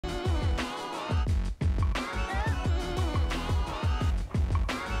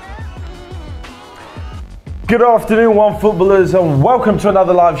Good afternoon, Onefootballers, and welcome to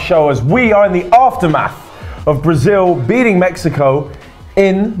another live show as we are in the aftermath of Brazil beating Mexico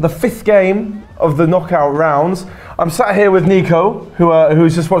in the 5th game of the knockout rounds. I'm sat here with Nico,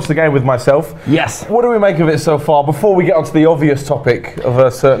 who's just watched the game with myself. Yes. What do we make of it so far, before we get onto the obvious topic of a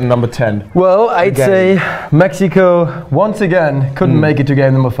certain number 10? Well, I'd say Mexico, once again, couldn't make it to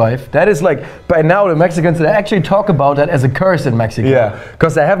game number 5. That is like, by now the Mexicans, they actually talk about that as a curse in Mexico. Yeah.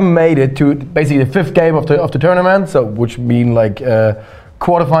 Because they haven't made it to basically the 5th game of the tournament, so which mean like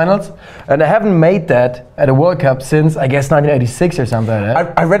quarterfinals, and they haven't made that at a World Cup since, I guess, 1986 or something like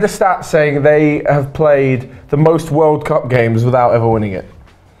that. I read a stat saying they have played the most World Cup games without ever winning it.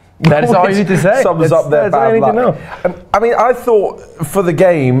 That is all you need to say. Sums up their bad luck. Know. I mean, I thought for the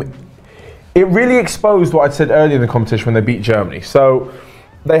game, it really exposed what I'd said earlier in the competition when they beat Germany. So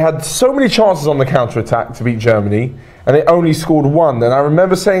they had so many chances on the counter-attack to beat Germany, and they only scored 1. And I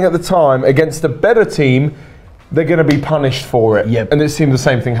remember saying at the time, against a better team, they're going to be punished for it. Yep. And it seemed the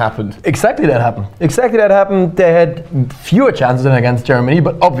same thing happened. Exactly that happened. They had fewer chances than against Germany,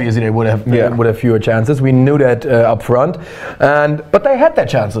 but obviously they would have fewer chances. We knew that up front. But they had their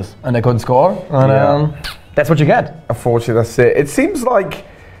chances and they couldn't score. And that's what you get. Unfortunately, that's it. It seems like,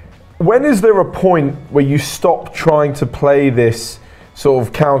 when is there a point where you stop trying to play this sort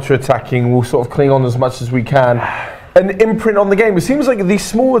of counter-attacking, we'll sort of cling on as much as we can, and imprint on the game? It seems like these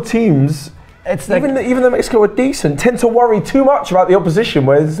smaller teams, even though Mexico are decent, tend to worry too much about the opposition,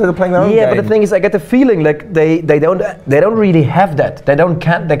 where instead of playing their own game. Yeah, but the thing is, I get the feeling like they don't really have that.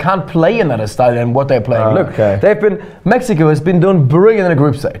 They can't play another style than what they're playing. Mexico has been doing brilliant in the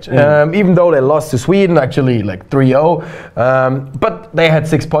group stage, even though they lost to Sweden actually like 3-0. But they had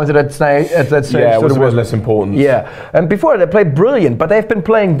 6 points at that stage. Yeah, it was less important. Yeah, and before they played brilliant, but they've been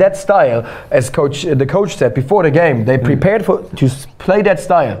playing that style, as the coach said before the game. They prepared to play that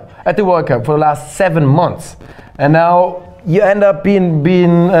style at the World Cup for the last 7 months, and now you end up being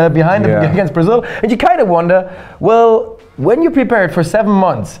behind them against Brazil, and you kind of wonder, well, when you prepared for 7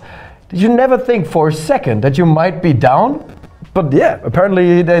 months, did you never think for a second that you might be down? But yeah,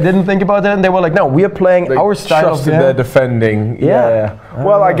 apparently they didn't think about that, and they were like, no, we are playing our style. Trusted their defending. Yeah.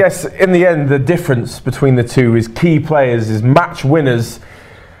 Well, I guess in the end, the difference between the two is key players, is match winners.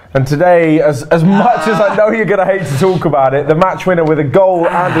 And today, as much as I know you're going to hate to talk about it, the match winner with a goal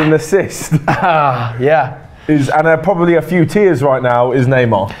and an assist and probably a few tears right now, is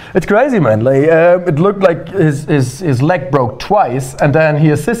Neymar. It's crazy, man. Like, it looked like his leg broke twice, and then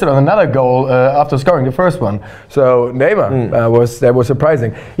he assisted on another goal after scoring the first one. So Neymar was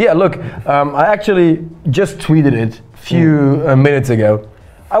surprising. Yeah, look, I actually just tweeted it a few minutes ago.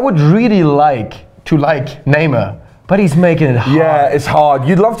 I would really like to like Neymar, but he's making it hard. Yeah, it's hard.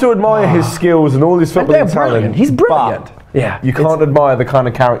 You'd love to admire his skills and all his footballing talent. He's brilliant. But you can't admire the kind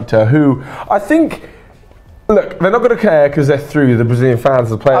of character who, I think, look, they're not going to care because they're through, the Brazilian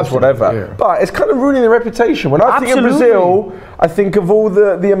fans, the players, whatever. Yeah. But it's kind of ruining their reputation. When I think of Brazil, I think of all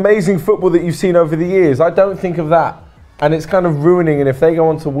the amazing football that you've seen over the years. I don't think of that. And it's kind of ruining, and if they go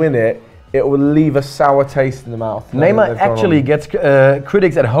on to win it, it will leave a sour taste in the mouth. Neymar actually gets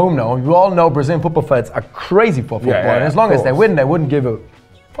critics at home now. You all know Brazilian football fans are crazy for football. And as long as they win, they wouldn't give a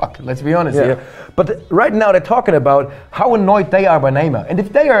fuck. Let's be honest here. But right now they're talking about how annoyed they are by Neymar. And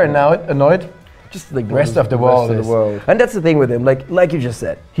if they are annoyed, just like the rest of the world is. And that's the thing with him. Like you just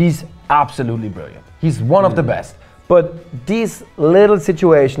said, he's absolutely brilliant. He's one of the best. But these little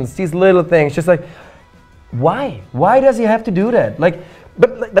situations, these little things, just like, why? Why does he have to do that?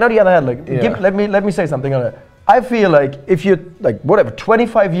 But on the other hand, let me say something on it. I feel like if you're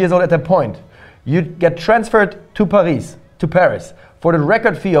 25 years old at that point, you get transferred to Paris for the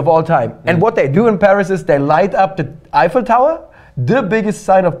record fee of all time. And what they do in Paris is they light up the Eiffel Tower, the biggest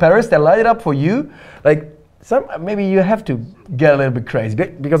sign of Paris. They light it up for you. Maybe you have to get a little bit crazy,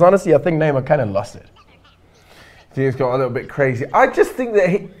 because honestly, I think Neymar kind of lost it. I think he's got a little bit crazy. I just think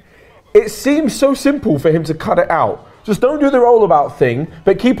that it seems so simple for him to cut it out. Just don't do the rollabout thing,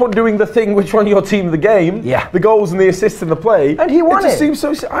 but keep on doing the thing which won your team the game. Yeah. The goals and the assists and the play. And he won it. Just seems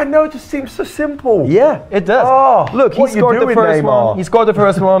so. I know, it just seems so simple. Yeah, it does. Oh, look, he scored the first one. He scored the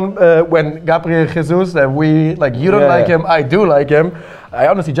first one when Gabriel Jesus. You don't like him, I do like him. I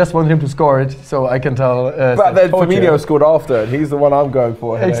honestly just wanted him to score it, so I can tell. But then Firmino scored after, and he's the one I'm going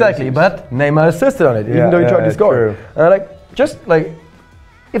for. Exactly, but Neymar assisted on it, even though he tried to score.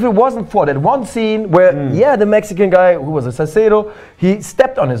 If it wasn't for that one scene where, the Mexican guy, who was a Salcedo, he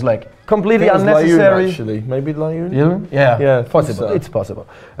stepped on his leg. Completely unnecessary. Actually, maybe Layun? Yeah, possible. So. It's possible.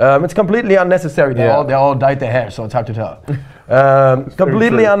 It's completely unnecessary. They all dyed their hair, so it's hard to tell.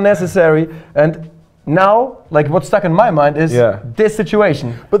 Completely unnecessary. And now, what's stuck in my mind is this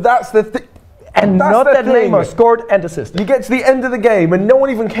situation. But that's the thing. And not that Neymar scored and assisted. You get to the end of the game and no one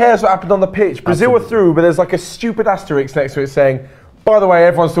even cares what happened on the pitch. Brazil were through, but there's like a stupid asterisk next to it saying, by the way,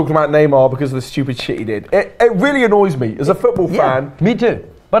 everyone's talking about Neymar because of the stupid shit he did. It really annoys me as a football fan. Me too.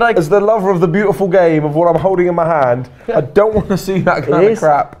 But as the lover of the beautiful game of what I'm holding in my hand, I don't want to see that kind of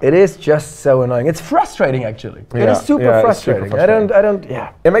crap. It is just so annoying. It's frustrating, actually. It is super frustrating. I don't.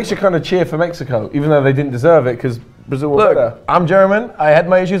 It makes you kind of cheer for Mexico, even though they didn't deserve it because Brazil were better. I'm German. I had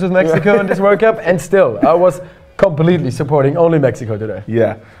my issues with Mexico in this World Cup, and still, I was completely supporting only Mexico today.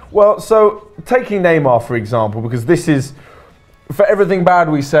 Yeah. Well, so taking Neymar, for example, because this is, for everything bad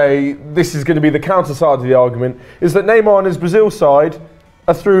we say, this is going to be the counter side of the argument, is that Neymar and his Brazil side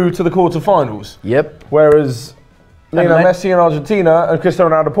are through to the quarterfinals. Yep. Whereas Lionel Messi in Argentina and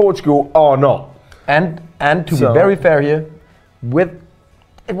Cristiano Ronaldo Portugal are not. And to be very fair here,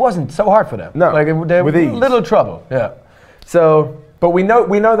 it wasn't so hard for them. No, they with ease. Little trouble. Yeah. So, but we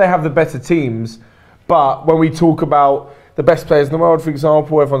know they have the better teams. But when we talk about the best players in the world, for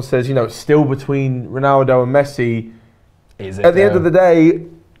example, everyone says, it's still between Ronaldo and Messi. At the end of the day,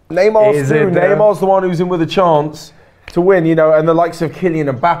 Neymar's through. Neymar's the one who's in with a chance to win, and the likes of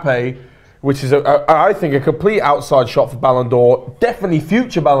Kylian Mbappe, which is, I think, a complete outside shot for Ballon d'Or. Definitely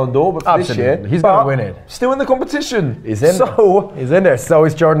future Ballon d'Or, but for this year, he's going to win it. Still in the competition. He's in there. So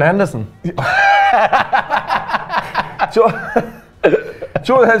is Jordan Henderson.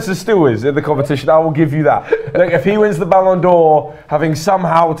 Jordan Henderson still is in the competition. I will give you that. Like, if he wins the Ballon d'Or, having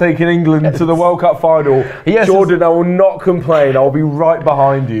somehow taken England to the World Cup final, Jordan, I will not complain. I'll be right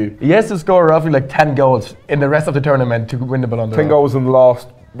behind you. He has to score roughly like 10 goals in the rest of the tournament to win the Ballon d'Or. 10 goals in the last,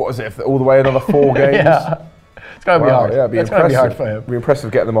 all the way another 4 games? Yeah. It's going to be hard. Yeah, it's going to be hard for him. It'd be impressive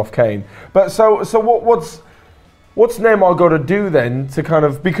getting them off Kane. But so what's Neymar got to do then to kind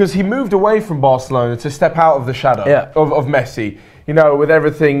of, because he moved away from Barcelona to step out of the shadow of Messi. With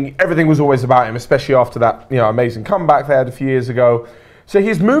everything was always about him, especially after that, amazing comeback they had a few years ago. So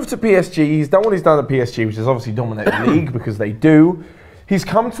he's moved to PSG. He's done what he's done at PSG, which is obviously dominate the league because they do. He's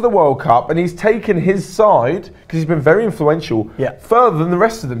come to the World Cup and he's taken his side, because he's been very influential, further than the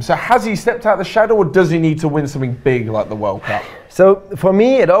rest of them. So has he stepped out of the shadow, or does he need to win something big like the World Cup? So for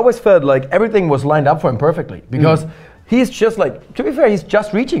me, it always felt like everything was lined up for him perfectly, because he's just like, to be fair, he's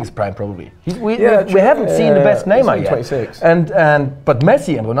just reaching his prime probably. We haven't seen the best Neymar yet. 26. But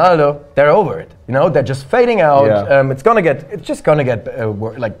Messi and Ronaldo, they're over it. They're just fading out. Yeah. It's just gonna get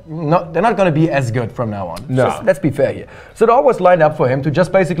they're not gonna be as good from now on. No. Let's be fair here. So it always lined up for him to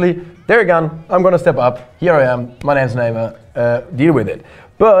just basically, there you go, I'm gonna step up. Here I am. My name's Neymar. Deal with it.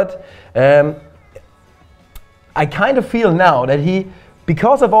 But I kind of feel now that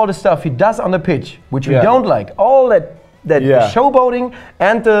because of all the stuff he does on the pitch, which we don't like, all that showboating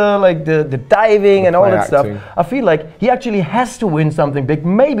and the diving and all that stuff, I feel like he actually has to win something big,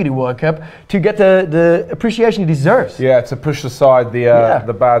 maybe the World Cup, to get the appreciation he deserves. Yeah, to push aside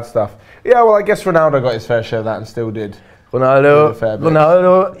the bad stuff. Yeah, well, I guess Ronaldo got his fair share of that and still did.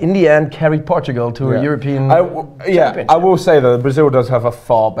 Ronaldo, in the end, carried Portugal to a European championship. I will say that Brazil does have a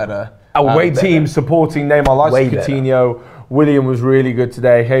far better team supporting Neymar, like Coutinho. William was really good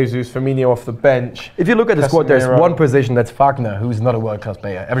today. Jesus, Firmino off the bench. If you look at the squad, there's one position, that's Wagner, who's not a world-class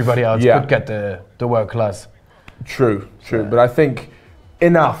player. Everybody else could get the world-class. True. But I think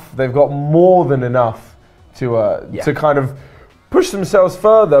enough. They've got more than enough to kind of push themselves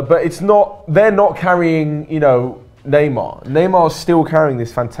further. But they're not carrying, Neymar. Neymar's still carrying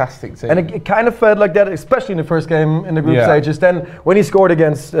this fantastic team. And it kind of felt like that, especially in the first game in the group stages. Then when he scored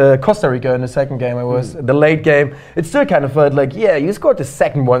against Costa Rica in the second game, it was the late game, it still kind of felt like, you scored the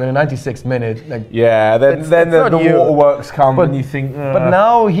second one in the 96th minute. Like, then the waterworks come and you think... But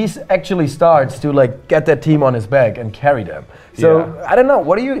now he actually starts to get that team on his back and carry them. So I don't know.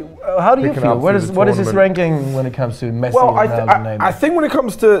 How do you feel? What is his ranking when it comes to Messi, Ronaldo, and Neymar? I think when it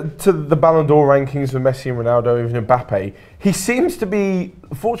comes to the Ballon d'Or rankings for Messi and Ronaldo, even Mbappe, he seems to be,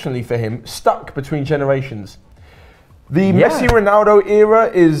 fortunately for him, stuck between generations. The Messi-Ronaldo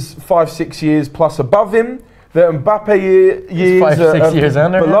era is 5-6 years plus above him. The Mbappe years 5-6 years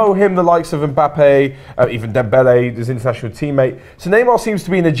under below him, the likes of Mbappe, even Dembele, his international teammate. So Neymar seems to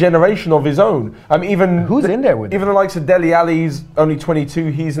be in a generation of his own. Who's in there with him? Even the likes of Dele Alli's only 22,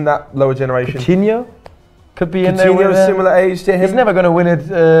 he's in that lower generation. Coutinho could be in there with Coutinho's similar age to him. He's never going to win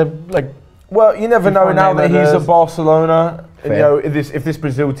it, Well, you never know now that he's at Barcelona. Fair. If this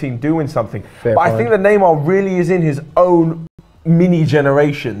Brazil team do win something. Fair but point. I think that Neymar really is in his own mini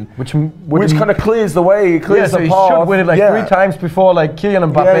generation, which kind of clears the way, clears the path. He should win it 3 times before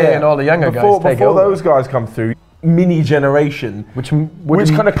Kylian Mbappe and all the younger guys take over. Before those guys come through, mini generation, which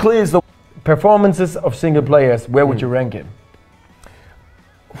kind of clears the performances of single players. Where would you rank him?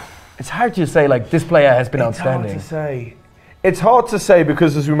 It's hard to say, like, this player has been outstanding. It's hard to say. It's hard to say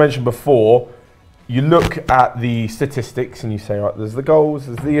because, as we mentioned before, you look at the statistics and you say, right, there's the goals,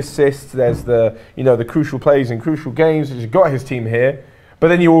 there's the assists, there's the, the crucial plays in crucial games. He's got his team here. But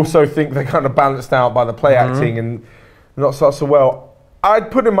then you also think they're kind of balanced out by the play acting and not so well. I'd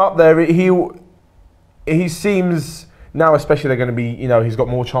put him up there. He seems, now especially they're going to be, he's got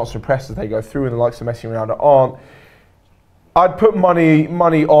more chance to press as they go through, and the likes of Messi and Ronaldo aren't. I'd put money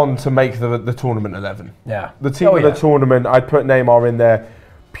on to make the tournament 11. Yeah. The team of the tournament, I'd put Neymar in there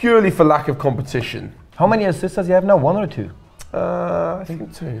purely for lack of competition. How many assists does he have now? 1 or 2? I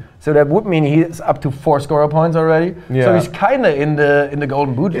think 2. So that would mean he's up to 4 scorer points already. Yeah. So he's kind of in the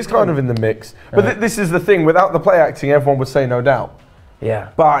golden boot. He's kind of in the mix. But this is the thing. Without the play acting, everyone would say no doubt. Yeah.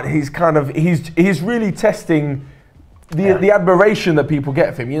 But he's really testing the admiration that people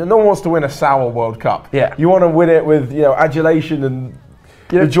get from him. No one wants to win a sour World Cup. Yeah. You want to win it with adulation and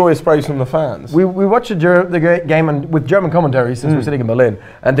the joyous praise from the fans. We watched the game with German commentary since we're sitting in Berlin,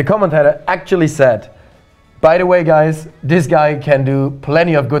 and the commentator actually said, by the way, guys, this guy can do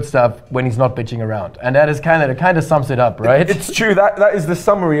plenty of good stuff when he's not bitching around, and that is kind of sums it up, right? It's true. That is the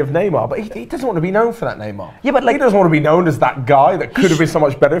summary of Neymar, but he doesn't want to be known for that, Neymar. Yeah, but he doesn't want to be known as that guy that could have been so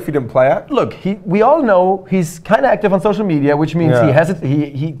much better if he didn't play it. Look, we all know he's kind of active on social media, which means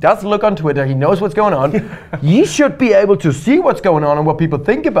he does look on Twitter. He knows what's going on. He should be able to see what's going on and what people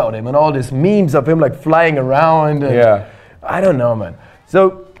think about him, and all these memes of him like flying around. And I don't know, man.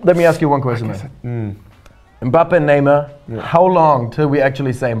 So let me ask you one question, man. Mbappe and Neymar, how long till we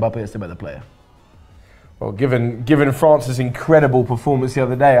actually say Mbappe is the better player? Well, given France's incredible performance the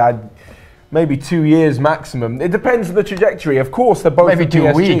other day, maybe 2 years maximum. It depends on the trajectory. Of course, they're both maybe at 2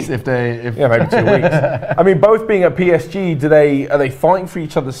 PSG. weeks Yeah, maybe 2 weeks. I mean, both being at PSG, are they fighting for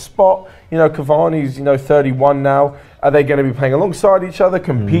each other's spot? Cavani's 31 now. Are they going to be playing alongside each other,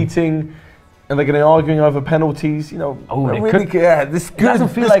 competing? And they're going to be arguing over penalties, this doesn't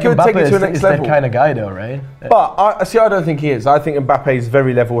feel like Mbappe is that kind of guy, though, right? But I don't think he is. I think Mbappe is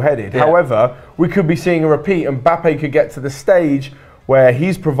very level-headed. Yeah. However, we could be seeing a repeat. Mbappe could get to the stage where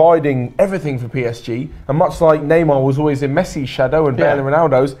he's providing everything for PSG, and much like Neymar was always in Messi's shadow and Bale and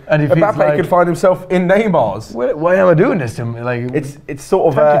Ronaldo's, and Mbappe could find himself in Neymar's. Why am I doing this to him? Like, it's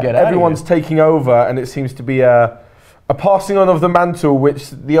sort of everyone's taking over, and it seems to be a passing on of the mantle, which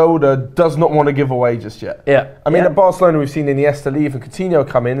the older does not want to give away just yet. Yeah. I mean, at Barcelona, we've seen Iniesta leave and Coutinho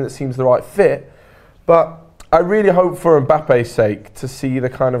come in, and it seems the right fit. But I really hope for Mbappe's sake to see the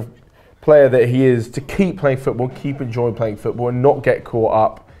kind of player that he is, to keep playing football, keep enjoying playing football, and not get caught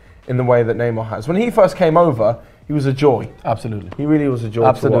up in the way that Neymar has. When he first came over, he was a joy. Absolutely. He really was a joy.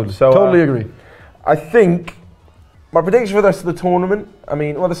 Absolutely. To watch. So, totally agree. I think my prediction for the rest of the tournament, I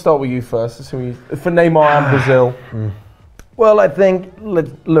mean, let's start with you first. For Neymar and Brazil. Well, I think,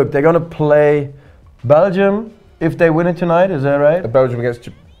 look, they're going to play Belgium if they win it tonight, is that right? Belgium against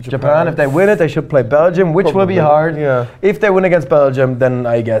Japan. If they win it, they should play Belgium, which will be hard. Yeah. If they win against Belgium, then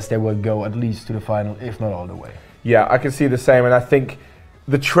I guess they will go at least to the final, if not all the way. Yeah, I can see the same, and I think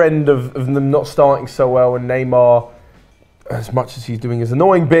the trend of them not starting so well, and Neymar, as much as he's doing his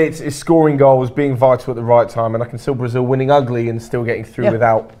annoying bits, is scoring goals, being vital at the right time, and I can see Brazil winning ugly and still getting through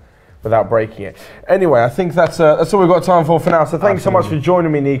without breaking it. Anyway, I think that's all we've got time for now. So thanks so much for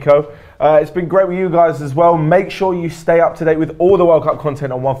joining me, Nico. It's been great with you guys as well. Make sure you stay up to date with all the World Cup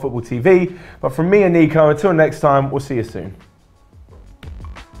content on OneFootball TV. But from me and Nico, until next time, we'll see you soon.